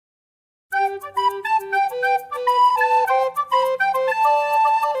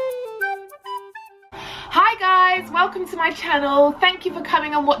guys, welcome to my channel. Thank you for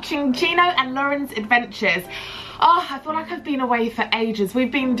coming and watching Gino and Lauren's adventures. Oh, I feel like I've been away for ages.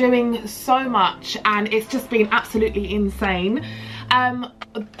 We've been doing so much and it's just been absolutely insane.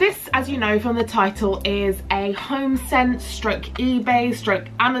 This, as you know from the title, is a HomeSense stroke eBay stroke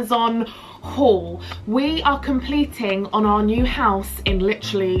Amazon haul. We are completing on our new house in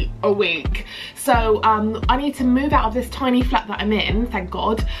literally a week. So I need to move out of this tiny flat that I'm in, thank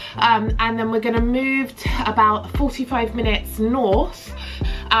God, and then we're going to move to about 45 minutes north,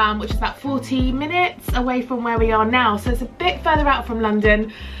 which is about 40 minutes away from where we are now. So it's a bit further out from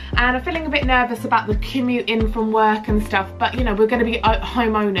London, and I'm feeling a bit nervous about the commute in from work and stuff, but you know, we're going to be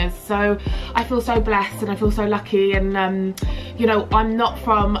homeowners, so I feel so blessed and I feel so lucky. And you know, I'm not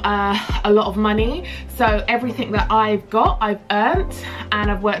from a lot of money, so everything that I've got I've earned and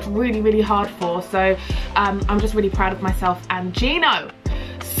I've worked really hard for, so I'm just really proud of myself and Gino.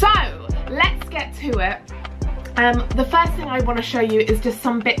 So let's get to it. The first thing I want to show you is just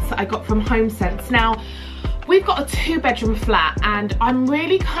some bits that I got from HomeSense. Now, we've got a 2-bedroom flat and I'm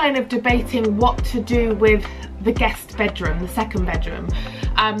really kind of debating what to do with the guest bedroom, the second bedroom.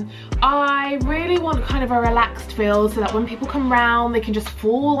 I really want kind of a relaxed feel so that when people come round they can just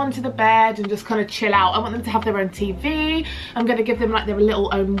fall onto the bed and just kind of chill out. I want them to have their own TV. I'm going to give them like their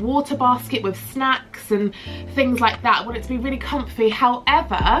little own water basket with snacks and things like that. I want it to be really comfy.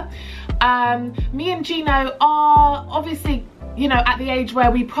 However, me and Gino are obviously, you know, at the age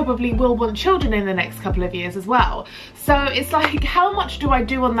where we probably will want children in the next couple of years as well. So it's like, how much do I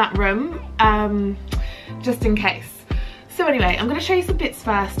do on that room, just in case. So anyway, I'm going to show you some bits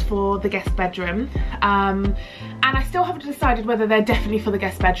first for the guest bedroom, and I still haven't decided whether they're definitely for the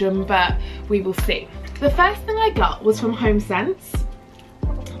guest bedroom, but we will see. The first thing I got was from HomeSense,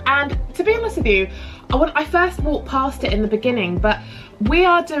 and to be honest with you, I first walked past it in the beginning, but we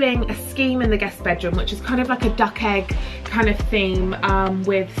are doing a scheme in the guest bedroom which is kind of like a duck egg kind of theme,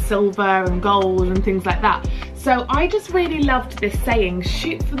 with silver and gold and things like that. So I just really loved this saying,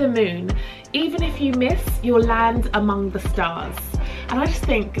 shoot for the moon, even if you miss, you'll land among the stars. And I just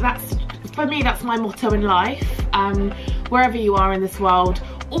think that's, for me, that's my motto in life. Wherever you are in this world,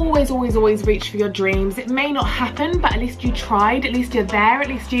 always reach for your dreams. It may not happen, but at least you tried, at least you're there, at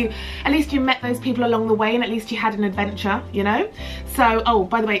least you met those people along the way, and at least you had an adventure, you know. So, oh,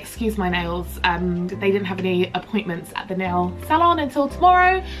 by the way, excuse my nails, they didn't have any appointments at the nail salon until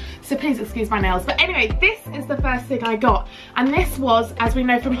tomorrow, so please excuse my nails. But anyway, this is the first thing I got, and this was, as we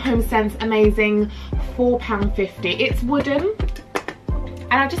know from HomeSense, amazing, £4.50. It's wooden,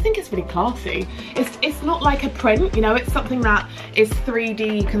 and I just think it's really classy. It's not like a print, you know, it's something that is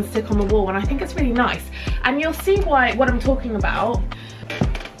 3D, you can stick on the wall, and I think it's really nice. And you'll see what I'm talking about.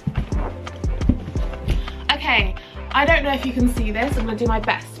 Okay, I don't know if you can see this, I'm gonna do my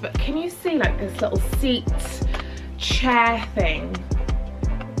best, but can you see like this little seat chair thing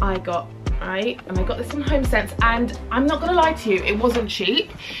I got, right? And I got this from HomeSense, and I'm not gonna lie to you, it wasn't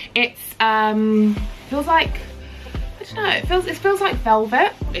cheap. It's feels like, I don't know, it feels like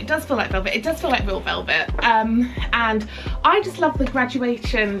velvet. It does feel like velvet. It does feel like real velvet. And I just love the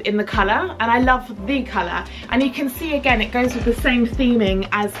graduation in the colour, and I love the colour. And you can see again, it goes with the same theming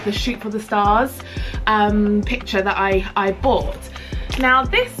as the Shoot for the Stars picture that I bought. Now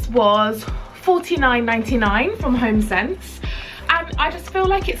this was $49.99 from HomeSense. And I just feel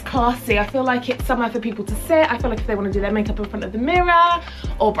like it's classy. I feel like it's somewhere for people to sit. I feel like if they want to do their makeup in front of the mirror,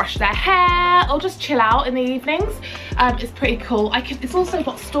 or brush their hair, or just chill out in the evenings, it's pretty cool. It's also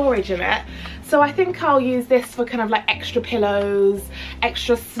got storage in it, so I think I'll use this for kind of like extra pillows,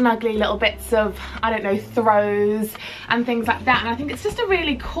 extra snuggly little bits of, I don't know, throws and things like that. And I think it's just a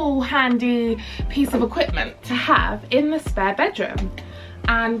really cool, handy piece of equipment to have in the spare bedroom.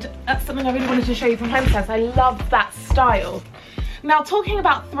 And that's something I really wanted to show you from HomeSense. I love that style. Now, talking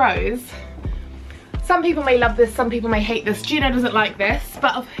about throws, some people may love this, some people may hate this. Gino doesn't like this,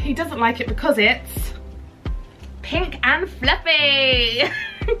 but he doesn't like it because it's pink and fluffy.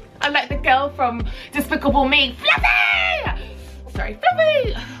 I'm like the girl from Despicable Me, fluffy! Sorry,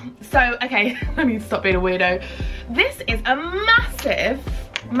 fluffy! So, okay, I need to stop being a weirdo. This is a massive,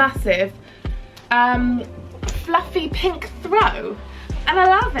 fluffy pink throw, and I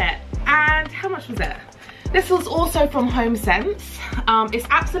love it. And how much was it? This was also from HomeSense. It's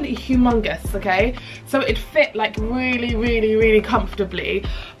absolutely humongous, okay? So it fit like really comfortably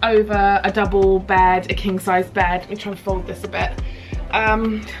over a double bed, a king size bed. Let me try and fold this a bit.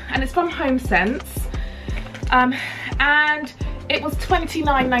 And it's from HomeSense. And it was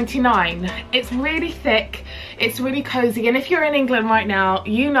 $29.99. It's really thick. It's really cozy, and if you're in England right now,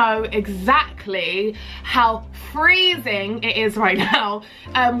 you know exactly how freezing it is right now.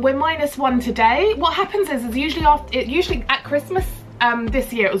 We're -1 today. What happens is usually at Christmas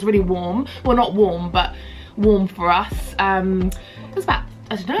this year it was really warm. Well, not warm, but warm for us. It was about,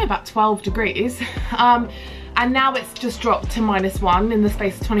 I don't know, about 12 degrees. And now it's just dropped to -1 in the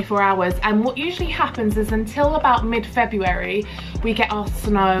space of 24 hours. And what usually happens is until about mid-February, we get our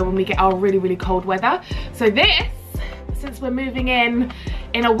snow and we get our really, really cold weather. So this, since we're moving in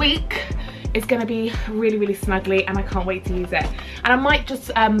a week, it's gonna be really, really snuggly, and I can't wait to use it. And I might just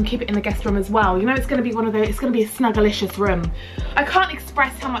keep it in the guest room as well. You know, it's gonna be one of those, it's gonna be a snuggalicious room. I can't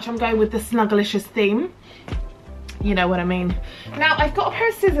express how much I'm going with the snuggalicious theme. You know what I mean. Now, I've got a pair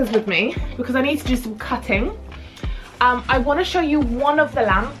of scissors with me because I need to do some cutting. I want to show you one of the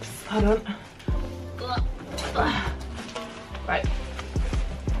lamps. Hold on. Right.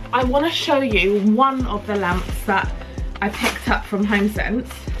 I want to show you one of the lamps that I picked up from HomeSense.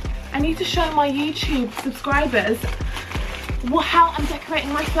 I need to show my YouTube subscribers how I'm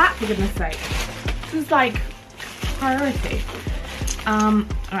decorating my flat, for goodness sake. This is like priority.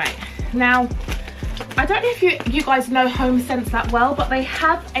 Alright. Now, I don't know if you guys know HomeSense that well, but they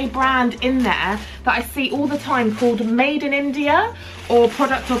have a brand in there that I see all the time called Made in India or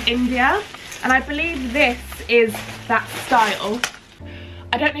Product of India, and I believe this is that style.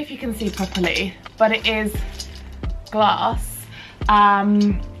 I don't know if you can see properly, but it is glass,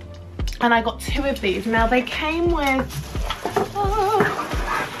 and I got 2 of these. Now they came with,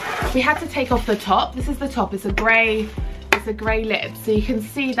 we had to take off the top. This is the top. It's a grey lid, so you can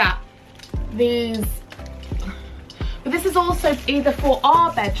see that these, but this is also either for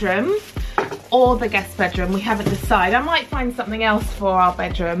our bedroom or the guest bedroom. We haven't decided. I might find something else for our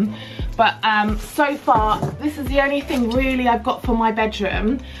bedroom, but so far this is the only thing really I've got for my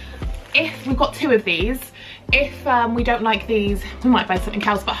bedroom. If we've got 2 of these, if we don't like these, we might buy something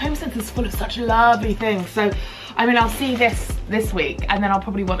else. But HomeSense is full of such lovely things, so I mean, I'll see this week, and then I'll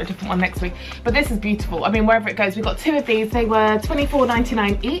probably want a different one next week. But this is beautiful. I mean, wherever it goes, we got 2 of these. They were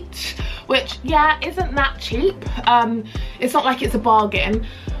 $24.99 each, which, yeah, isn't that cheap. It's not like it's a bargain,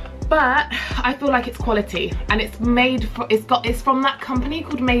 but I feel like it's quality, and it's made for, it's from that company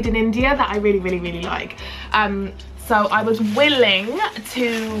called Made in India that I really, really, really like. So I was willing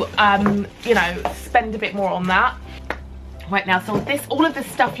to, you know, spend a bit more on that. Right now, so all of this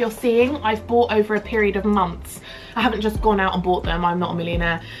stuff you're seeing, I've bought over a period of months. I haven't just gone out and bought them. I'm not a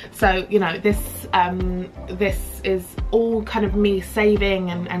millionaire. So, you know, this is all kind of me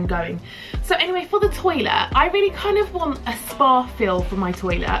saving and going. So anyway, for the toilet, I really kind of want a spa feel for my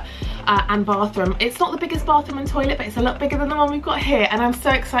toilet and bathroom. It's not the biggest bathroom and toilet, but it's a lot bigger than the one we've got here. And I'm so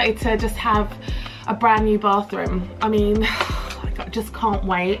excited to just have a brand new bathroom. I mean, I just can't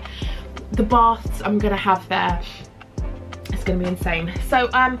wait. The baths I'm gonna have there, it's gonna be insane. So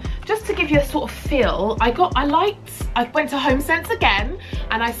just to give you a sort of feel, I went to HomeSense again,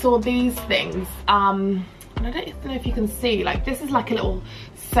 and I saw these things, and I don't know if you can see, like, this is like a little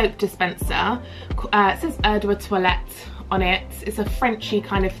soap dispenser. It says Eau de Toilette on it. It's a Frenchy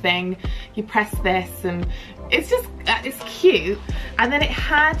kind of thing. You press this and it's just it's cute. And then it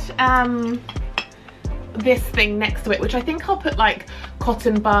had this thing next to it, which I think I'll put like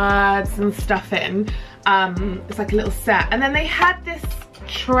cotton buds and stuff in. It's like a little set. And then they had this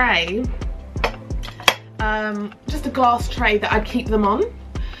tray, just a glass tray that I'd keep them on.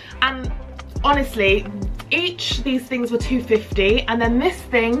 And honestly, these things were $2.50, and then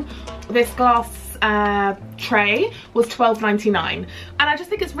this glass tray was $12.99. And I just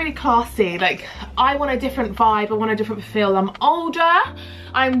think it's really classy. Like, I want a different vibe, I want a different feel. I'm older,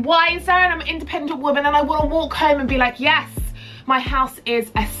 I'm wiser, and I'm an independent woman, and I want to walk home and be like, yes, my house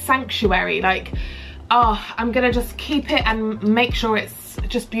is a sanctuary. Like, oh, I'm gonna just keep it and make sure it's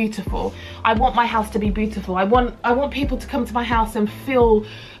just beautiful. I want my house to be beautiful. I want people to come to my house and feel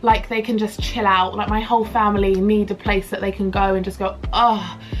like they can just chill out. Like, my whole family need a place that they can go and just go,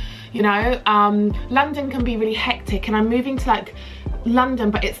 oh, you know. London can be really hectic, and I'm moving to like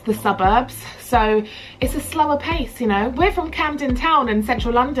London, but it's the suburbs, so it's a slower pace, you know. We're from Camden Town in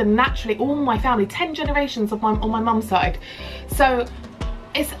central London. Naturally, all my family, 10 generations on my mum's side. So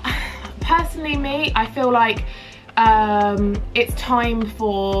it's, personally me, I feel like it's time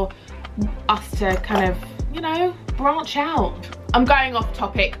for us to kind of, you know, branch out. I'm going off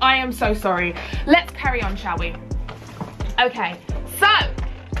topic, I am so sorry. Let's carry on, shall we? Okay, so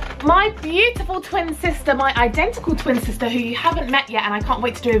my beautiful twin sister, my identical twin sister, who you haven't met yet and I can't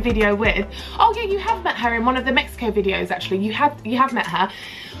wait to do a video with. Oh yeah, you have met her in one of the Mexico videos, actually. You have met her.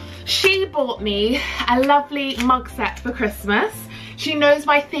 She bought me a lovely mug set for Christmas. She knows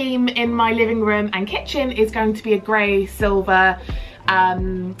my theme in my living room and kitchen is going to be a grey, silver,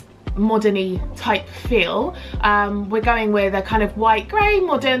 modern-y type feel. We're going with a kind of white, grey,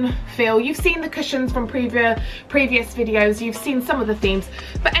 modern feel. You've seen the cushions from previous videos, you've seen some of the themes.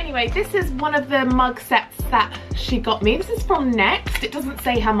 But anyway, this is one of the mug sets that she got me. This is from Next. It doesn't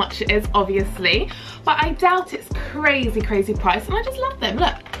say how much it is, obviously, but I doubt it's crazy price, and I just love them.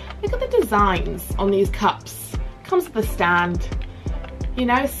 Look at the designs on these cups. Comes with a stand, you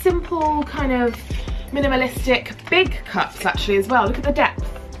know, simple kind of minimalistic big cups actually as well. Look at the depth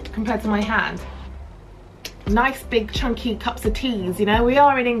compared to my hand. Nice big chunky cups of teas, you know, we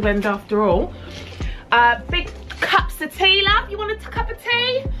are in England after all. Big cups of tea, love. You want a cup of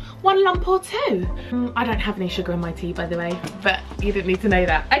tea? One lump or two? I don't have any sugar in my tea, by the way, but you didn't need to know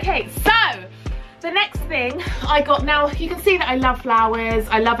that. Okay, so the next thing I got, now you can see that I love flowers,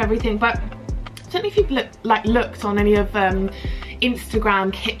 I love everything, but I don't know if you've looked on any of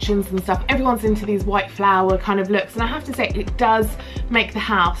Instagram kitchens and stuff. Everyone's into these white flower kind of looks, and I have to say it does make the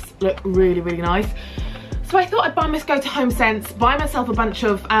house look really nice. So I thought I'd go to Home Sense, buy myself a bunch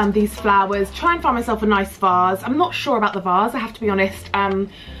of these flowers, try and find myself a nice vase. I'm not sure about the vase, I have to be honest.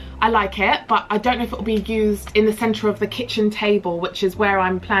 I like it, but I don't know if it will be used in the centre of the kitchen table, which is where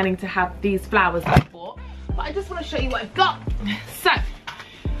I'm planning to have these flowers that I bought. But I just want to show you what I've got. So,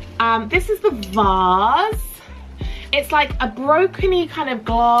 this is the vase. It's like a brokeny kind of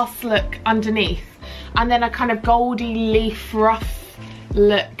glass look underneath, and then a kind of goldy leaf rough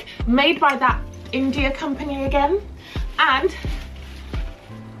look, made by that India company again, and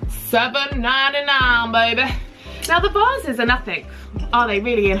 $7.99, baby. Now the vases are nothing, are they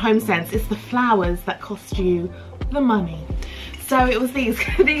really, in Home Sense? It's the flowers that cost you the money. So it was these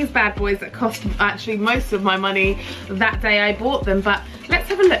bad boys that cost actually most of my money that day I bought them. But let's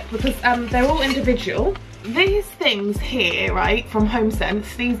have a look, because they're all individual. These things here, right, from Home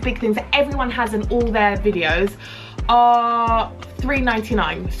Sense, these big things that everyone has in all their videos, are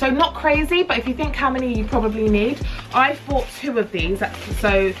 $3.99. So not crazy, but if you think how many you probably need, I've bought 2 of these, so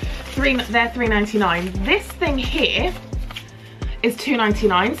they're $3.99. This thing here is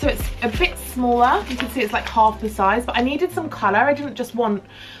 $2.99, so it's a bit smaller. You can see it's like half the size, but I needed some colour. I didn't just want,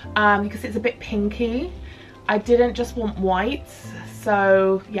 because it's a bit pinky, I didn't just want white.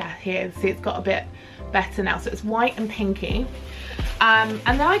 So yeah, here, see, it's got a bit better now. So it's white and pinky. And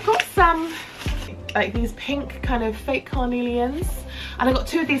then I got some, like these pink kind of fake carnelians, and I got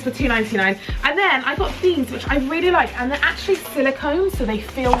 2 of these for $2.99. And then I got these, which I really like, and they're actually silicone, so they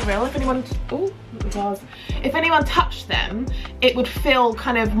feel real. If anyone, if anyone touched them, it would feel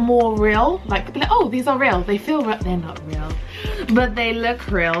kind of more real. Like, they'd be like, oh, these are real. They feel real. They're not real, but they look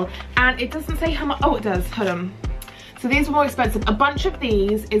real. And it doesn't say how much. Oh, it does. Hold on. So these are more expensive. A bunch of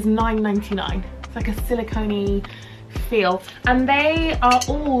these is $9.99. It's like a silicone-y feel, and they are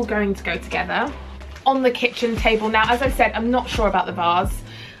all going to go together on the kitchen table. Now, as I said, I'm not sure about the vase.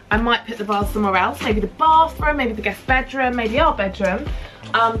 I might put the vase somewhere else, maybe the bathroom, maybe the guest bedroom, maybe our bedroom,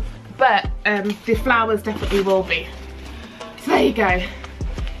 but the flowers definitely will be. So there you go.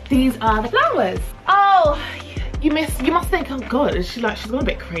 These are the flowers. Oh, you must think, oh god, she's gone a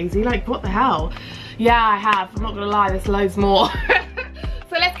bit crazy, like what the hell? Yeah, I have, I'm not gonna lie, there's loads more.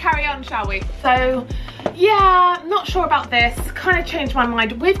 So let's carry on, shall we? So yeah, not sure about this, kind of changed my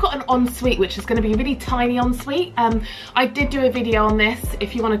mind. We've got an ensuite, which is going to be a really tiny ensuite. I did do a video on this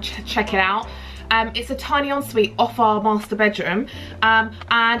if you want to check it out. It's a tiny ensuite off our master bedroom, and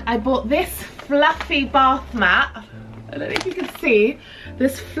I bought this fluffy bath mat. I don't know if you can see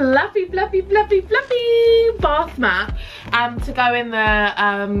this fluffy bath mat to go in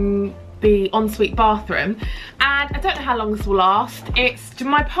the ensuite bathroom, and I don't know how long this will last. It's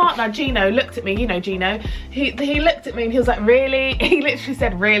my partner Gino looked at me, you know Gino, he looked at me and he was like, really? He literally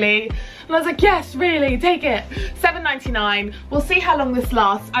said, really? And I was like, yes, really, take it. $7.99. We'll see how long this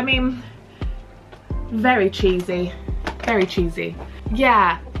lasts. I mean, very cheesy, very cheesy.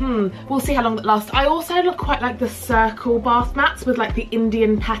 Yeah, we'll see how long that lasts. I also quite like the circle bath mats with like the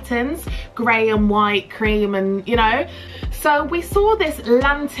Indian patterns, grey and white, cream, and you know. So we saw this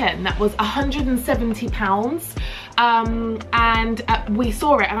lantern that was £170, and we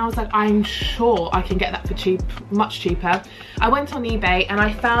saw it and I was like, I'm sure I can get that for cheap, much cheaper. I went on eBay and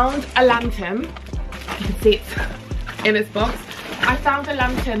I found a lantern. You can see it's in this box. I found a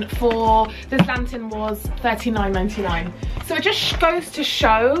lantern for, this lantern was $39.99. So it just goes to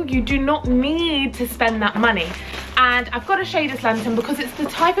show you do not need to spend that money. And I've got to show you this lantern because it's the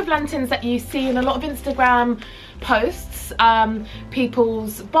type of lanterns that you see in a lot of Instagram posts,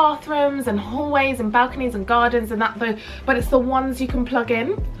 people's bathrooms and hallways and balconies and gardens and that, but it's the ones you can plug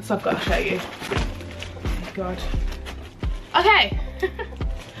in. So I've got to show you. Oh my god. Okay.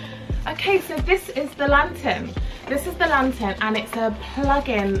 Okay, so this is the lantern. This is the lantern, and it's a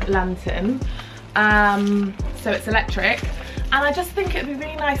plug-in lantern. So it's electric. And I just think it'd be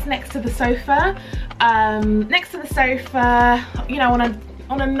really nice next to the sofa. Next to the sofa, you know,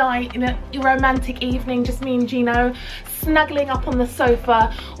 on a night, in a romantic evening, just me and Gino snuggling up on the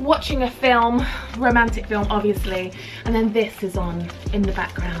sofa, watching a film, romantic film obviously, and then this is on in the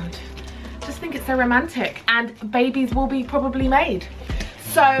background. Just think it's so romantic, and babies will be probably made.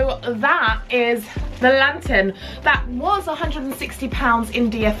 So that is the lantern. That was £160 in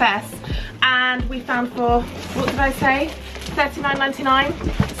DFS, and we found for, what did I say,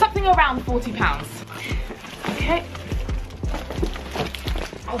 $39.99, something around £40. Okay,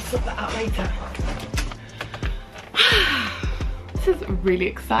 I'll sort that out later. This is really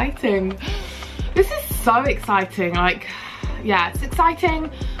exciting. This is so exciting. Like, yeah, it's exciting,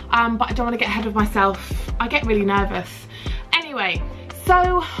 but I don't want to get ahead of myself. I get really nervous. Anyway,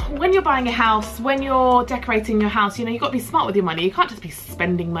 so when you're buying a house, when you're decorating your house, you know, you've got to be smart with your money. You can't just be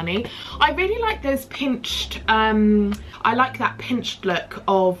spending money. I really like those pinched, I like that pinched look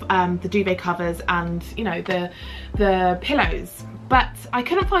of the duvet covers and, you know, the pillows. But I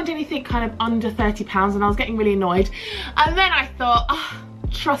couldn't find anything kind of under £30, and I was getting really annoyed. And then I thought, oh,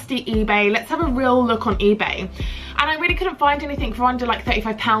 trusty eBay, let's have a real look on eBay. And I really couldn't find anything for under like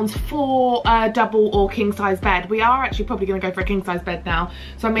 £35 for a double or king size bed. We are actually probably going to go for a king size bed now,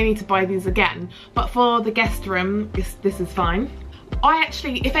 so I may need to buy these again. But for the guest room, this is fine. I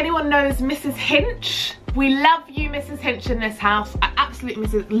actually, if anyone knows Mrs. Hinch, we love you, Mrs. Hinch, in this house. I absolutely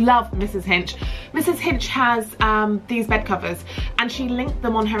love Mrs. Hinch. Mrs. Hinch has these bed covers, and she linked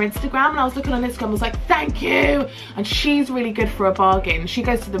them on her Instagram, and I was looking on Instagram, I was like, thank you. And she's really good for a bargain. She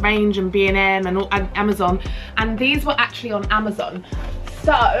goes to the Range and B&M and Amazon, and these were actually on Amazon.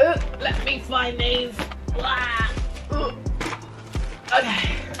 So let me find these.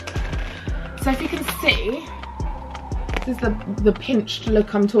 Okay, so if you can see, this is the pinched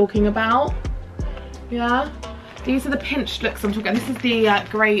look I'm talking about. Yeah, these are the pinched looks I'm talking about. This is the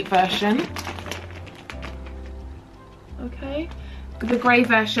grey version. Okay, the grey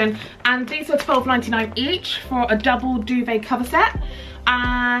version, and these are $12.99 each for a double duvet cover set.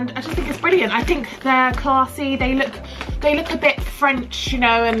 And I just think it's brilliant. I think they're classy. They look a bit French, you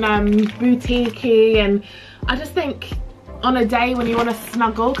know, and boutique-y. And I just think on a day when you want to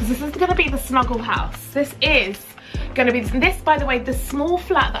snuggle, because this is going to be the snuggle house. This is going to be this, by the way, the small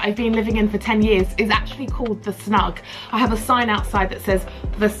flat that I've been living in for 10 years is actually called the Snug. I have a sign outside that says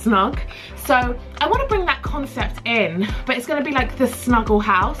the Snug. So I want to bring that concept in, but it's going to be like the snuggle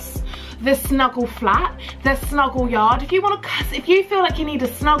house, the snuggle flat, the snuggle yard. If you want to, if you feel like you need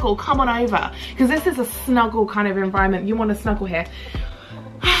a snuggle, come on over, because this is a snuggle kind of environment. You want to snuggle here.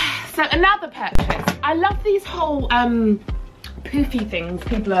 So another purchase. I love these whole poofy things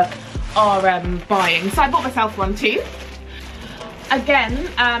people are buying, so I bought myself one too. Again,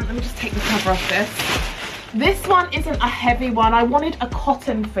 let me just take the cover off this. This one isn't a heavy one. I wanted a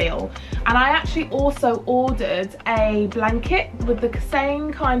cotton feel, and I actually also ordered a blanket with the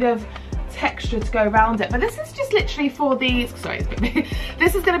same kind of texture to go around it, but this is just literally for the, sorry, it's a bit big.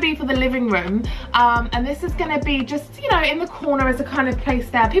 This is going to be for the living room, and this is going to be just, you know, in the corner as a kind of place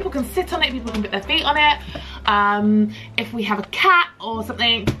there. People can sit on it, people can put their feet on it. If we have a cat or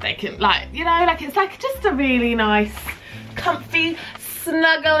something, they can, like, you know, like, it's like just a really nice, comfy,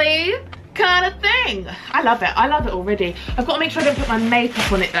 snuggly kind of thing. I love it. I love it already. I've got to make sure I don't put my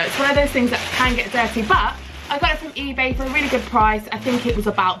makeup on it though. It's one of those things that can get dirty, but I got it from eBay for a really good price. I think it was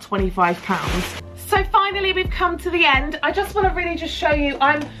about £25. So finally we've come to the end. I just want to really just show you,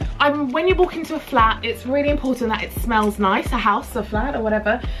 when you walk into a flat, it's really important that it smells nice, a house, a flat or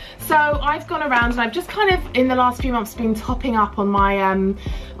whatever. So I've gone around and I've just kind of, in the last few months, been topping up on my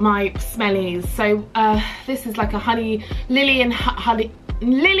my smellies. So this is like a lily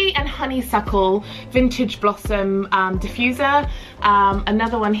and honeysuckle vintage blossom diffuser.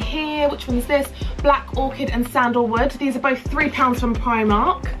 Another one here, which one is this? Black orchid and sandalwood. These are both £3 from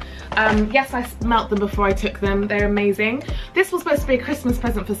Primark. Yes, I smelt them before I took them. They're amazing. This was supposed to be a Christmas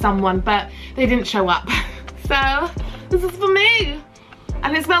present for someone, but they didn't show up. So this is for me.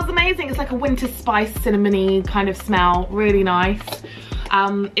 And it smells amazing. It's like a winter spice, cinnamony kind of smell. Really nice.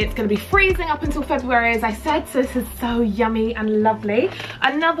 It's going to be freezing up until February, as I said, so this is so yummy and lovely.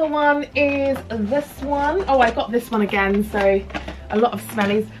 Another one is this one. Oh, I got this one again, so a lot of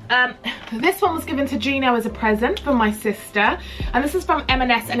smellies. This one was given to Gino as a present from my sister, and this is from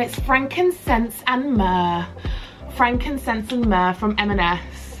M&S, and it's frankincense and myrrh. Frankincense and myrrh from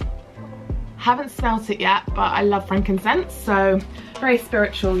M&S. Haven't smelt it yet, but I love frankincense, so very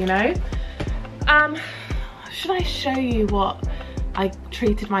spiritual, you know. should I show you what I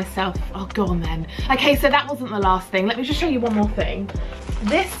treated myself? Oh, go on then. Okay, so that wasn't the last thing. Let me just show you one more thing.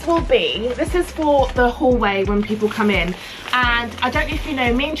 This is for the hallway when people come in. And I don't know if you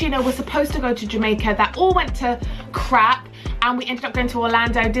know, me and Gina were supposed to go to Jamaica. That all went to crap. And we ended up going to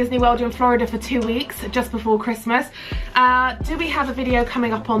Orlando, Disney World in Florida for 2 weeks, just before Christmas. Do we have a video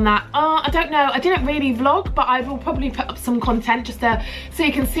coming up on that? I don't know. I didn't really vlog, but I will probably put up some content just so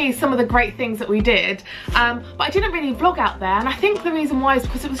you can see some of the great things that we did. But I didn't really vlog out there, and I think the reason why is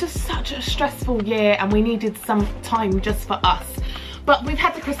because it was just such a stressful year and we needed some time just for us. But we've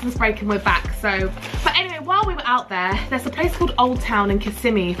had the Christmas break and we're back, so. But anyway, while we were out there, there's a place called Old Town in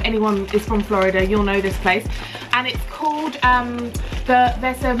Kissimmee. If anyone is from Florida, you'll know this place. And it's called,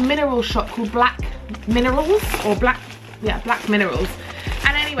 there's a mineral shop called Black Minerals, or Black Minerals.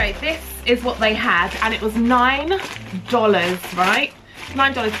 And anyway, this is what they had, and it was $9, right?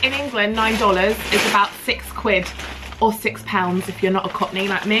 $9. In England, $9 is about £6 or £6 if you're not a Cockney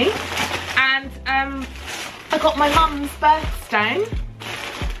like me. And I got my mum's birthstone,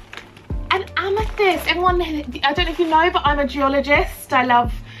 an amethyst. Everyone, I don't know if you know, but I'm a geologist. I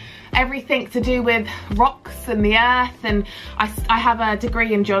love everything to do with rocks and the earth, and I have a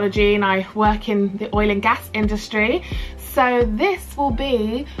degree in geology and I work in the oil and gas industry. So this will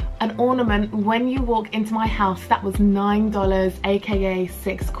be an ornament when you walk into my house. That was $9, aka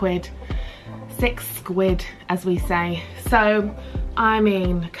 £6. £6, as we say. So I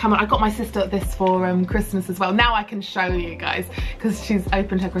mean, come on, I got my sister this for Christmas as well. Now I can show you guys because she's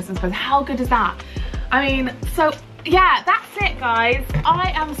opened her Christmas present. How good is that? I mean, so yeah, that's it guys.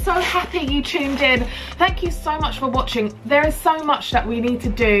 I am so happy you tuned in. Thank you so much for watching. There is so much that we need to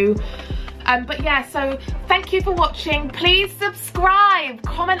do. But yeah, so thank you for watching. Please subscribe,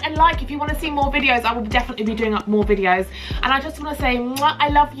 comment and like if you want to see more videos. I will definitely be doing up more videos. And I just want to say, mwah, I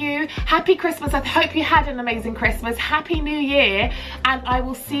love you. Happy Christmas. I hope you had an amazing Christmas. Happy New Year. And I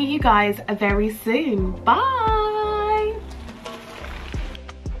will see you guys very soon. Bye.